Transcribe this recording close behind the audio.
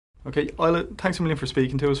Okay, Isla, thanks a million for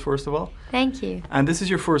speaking to us, first of all. Thank you. And this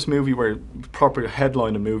is your first movie where proper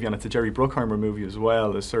headline a movie, and it's a Jerry Bruckheimer movie as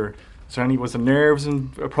well. Was there nerves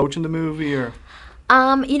in approaching the movie, or?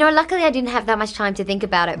 Luckily I didn't have that much time to think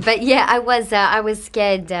about it. But yeah, I was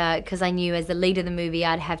scared because I knew as the lead of the movie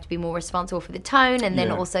I'd have to be more responsible for the tone, and then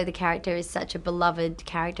also the character is such a beloved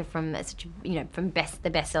character from the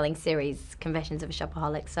best-selling series Confessions of a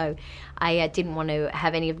Shopaholic. So I didn't want to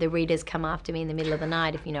have any of the readers come after me in the middle of the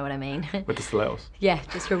night, if you know what I mean. With the stilettos. Yeah,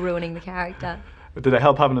 just for ruining the character. But did it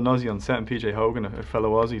help having an Aussie on set and PJ Hogan, a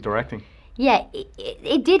fellow Aussie, directing? Yeah,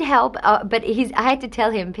 it did help, but I had to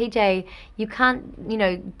tell him, PJ, you can't,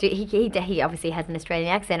 he obviously has an Australian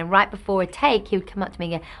accent, and right before a take, he would come up to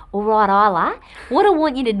me and go, all right, Isla, what I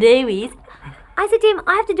want you to do is, I said to him,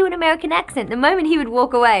 I have to do an American accent. The moment he would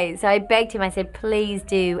walk away, so I begged him, I said, please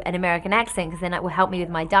do an American accent, because then it will help me with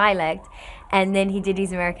my dialect. And then he did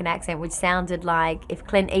his American accent, which sounded like if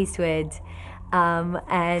Clint Eastwood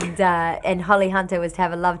and Holly Hunter was to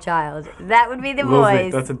have a love child, that would be the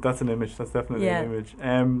voice. That's an image. That's definitely an image.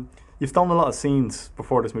 You've done a lot of scenes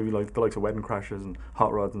before this movie, like the likes of Wedding Crashers and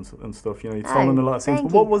Hot Rods and stuff. You've done a lot of scenes.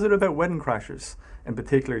 But what was it about Wedding Crashers in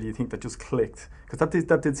particular, do you think, that just clicked? Because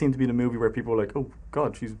that did seem to be the movie where people were like, oh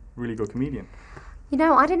God, she's a really good comedian. I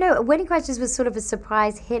don't know. Wedding Crashers was sort of a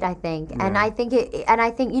surprise hit, I think, and I think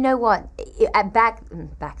you know what? Back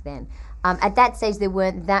then, at that stage, there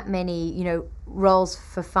weren't that many, roles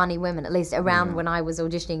for funny women, at least around when I was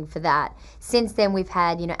auditioning for that. Since then, we've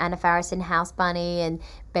had, Anna Faris in House Bunny, and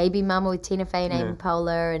Baby Mama with Tina Fey and Amy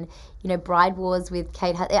Poehler, and, Bride Wars with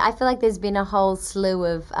Kate I feel like there's been a whole slew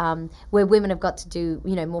of where women have got to do,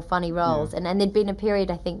 more funny roles. And there'd been a period,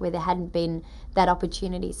 I think, where there hadn't been that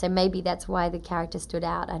opportunity. So maybe that's why the character stood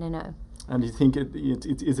out. I don't know. And do you think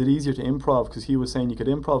is it easier to improv? Because he was saying you could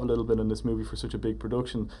improv a little bit in this movie for such a big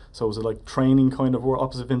production. So was it like training kind of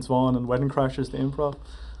opposite Vince Vaughn and Wedding Crashers to improv?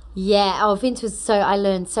 Yeah, Vince I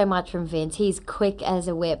learned so much from Vince. He's quick as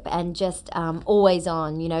a whip and just always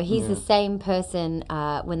on. He's the same person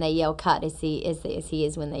when they yell cut as he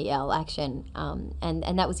is when they yell action.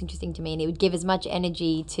 And that was interesting to me. And he would give as much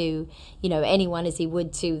energy to, anyone as he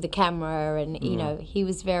would to the camera. And, he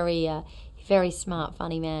was very smart,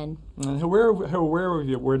 funny man. And how aware were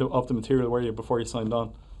you of the material were you before you signed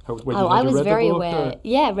on? I was very aware.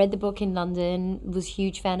 Yeah, read the book in London, was a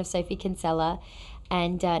huge fan of Sophie Kinsella,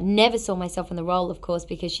 and never saw myself in the role, of course,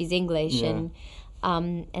 because she's English. And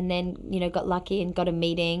then, got lucky and got a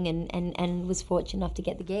meeting and was fortunate enough to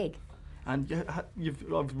get the gig. And you've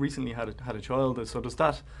recently had a child, so does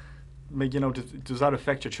that... does that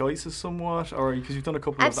affect your choices somewhat, or because you've done a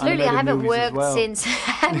couple of animated I haven't movies worked as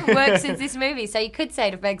well? since this movie, so you could say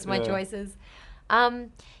it affects my choices.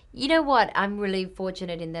 You know what? I'm really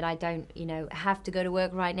fortunate in that I don't, have to go to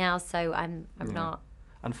work right now, so I'm not.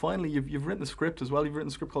 And finally, you've written a script as well. You've written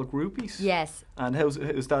a script called Groupies. Yes. And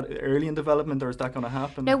is that early in development, or is that going to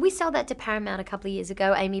happen? No, we sold that to Paramount a couple of years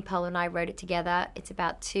ago. Amy Poehler and I wrote it together. It's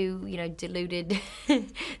about two, deluded,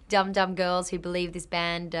 dumb girls who believe this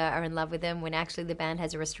band are in love with them when actually the band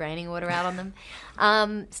has a restraining order out on them.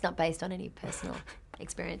 It's not based on any personal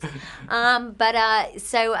experience.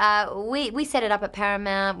 So we set it up at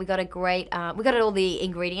Paramount. We got we got all the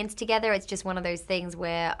ingredients together. It's just one of those things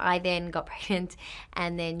where I then got pregnant,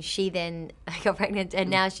 and then she then got pregnant, and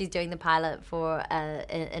now she's doing the pilot for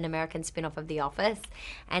an American spin-off of The Office.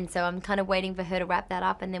 And so I'm kind of waiting for her to wrap that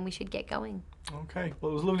up, and then we should get going. Okay.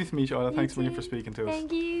 Well, it was lovely to meet you, Isla. Thanks a million for speaking to us.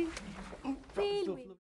 Thank you.